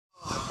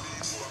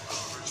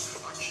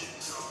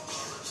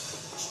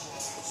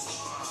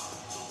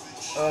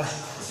Y'all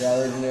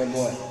living there,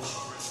 boy.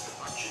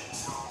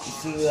 You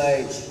see,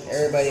 like,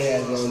 everybody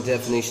has their own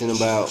definition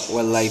about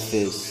what life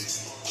is.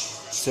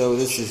 So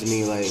this is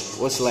me, like,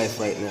 what's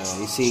life right now?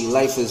 You see,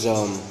 life is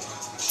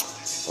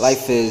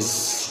life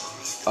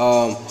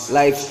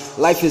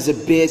is a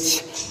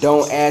bitch.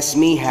 Don't ask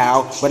me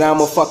how, but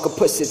I'ma fuck a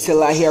pussy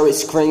till I hear it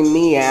scream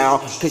me out.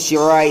 Cause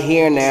you're right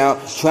here now,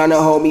 trying to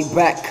hold me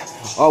back.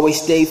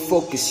 Always stay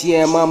focused,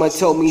 yeah, mama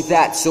told me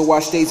that, so I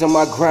stays on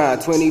my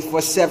grind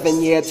 24/7,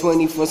 yeah,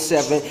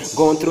 24/7.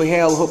 Going through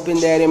hell,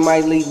 hoping that it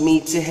might lead me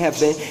to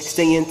heaven.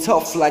 Staying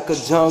tough like a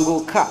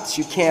jungle cops,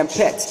 you can't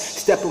pet.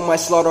 Step in my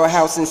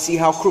slaughterhouse and see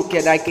how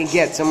crooked I can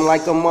get. I'm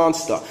like a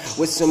monster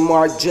with some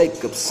Mark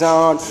Jacobs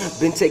song.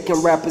 Been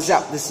taking rappers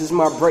out, this is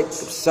my breakup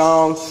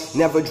song.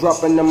 Never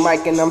dropping the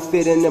mic and I'm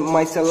fitting up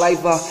my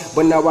saliva.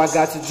 But now I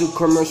got to do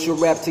commercial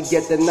rap to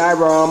get the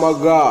naira, oh my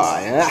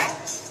god.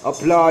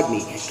 Applaud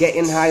me,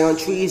 getting high on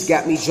trees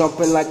got me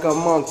jumping like a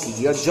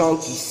monkey, a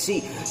junkie.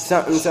 See,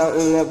 something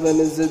nothing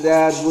is a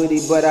dad woody,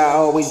 but I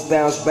always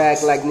bounce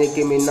back like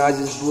Nicki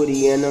Minaj's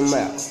booty in the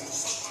mouth.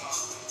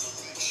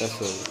 That's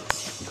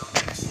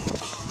what.